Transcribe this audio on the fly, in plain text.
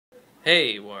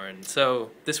Hey, Warren. So,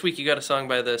 this week you got a song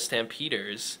by the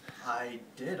Stampeders, I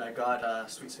did. I got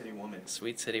Sweet City Woman.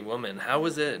 Sweet City Woman. How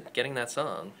was it getting that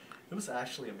song? It was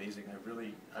actually amazing.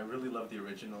 I really love the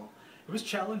original. It was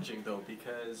challenging though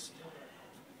because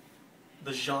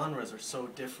the genres are so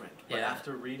different. But Yeah.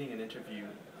 after reading an interview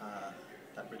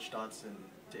that Rich Dodson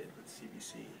did with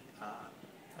CBC,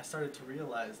 I started to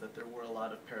realize that there were a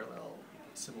lot of parallel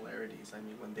similarities. I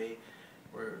mean, when they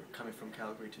were coming from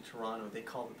Calgary to Toronto, they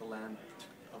called it the land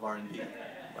of R&B.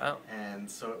 Wow. And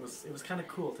so it was kind of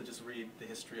cool to just read the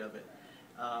history of it.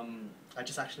 I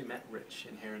just actually met Rich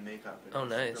in hair and makeup. And Oh, he's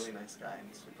nice. a really nice guy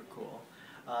and super cool.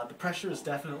 The pressure is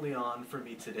definitely on for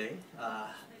me today,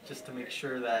 just to make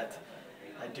sure that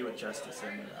I do it justice.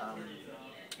 And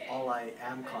all I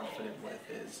am confident with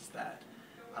is that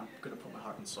I'm going to put my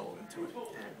heart and soul into it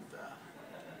and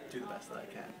do the best that I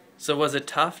can. So, was it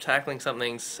tough tackling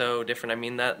something so different? I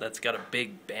mean, that's got a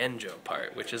big banjo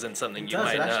part, which isn't something It you does.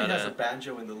 might It actually not. has a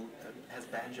banjo in the has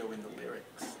banjo in the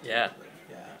lyrics. Yeah.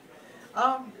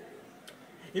 Yeah.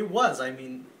 It was. I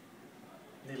mean,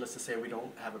 needless to say, we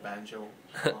don't have a banjo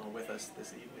with us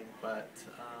this evening, but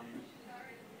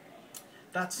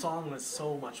that song was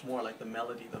so much more like the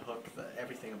melody, the hook,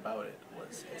 everything about it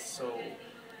is so,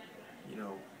 you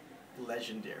know,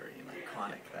 legendary and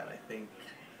iconic that I think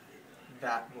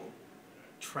that will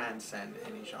transcend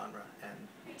any genre.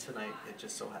 And tonight, it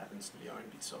just so happens to be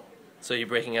R&B soul. So, you're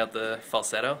breaking out the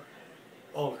falsetto?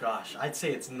 Oh gosh, I'd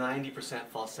say it's 90%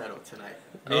 falsetto tonight.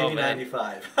 Oh, Maybe man.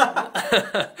 95.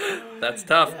 That's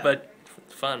tough, Yeah. but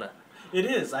fun. It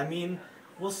is. I mean,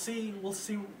 we'll see. We'll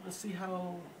see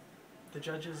how the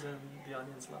judges and the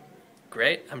audience love it.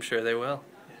 Great. I'm sure they will.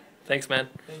 Yeah. Thanks, man.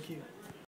 Thank you.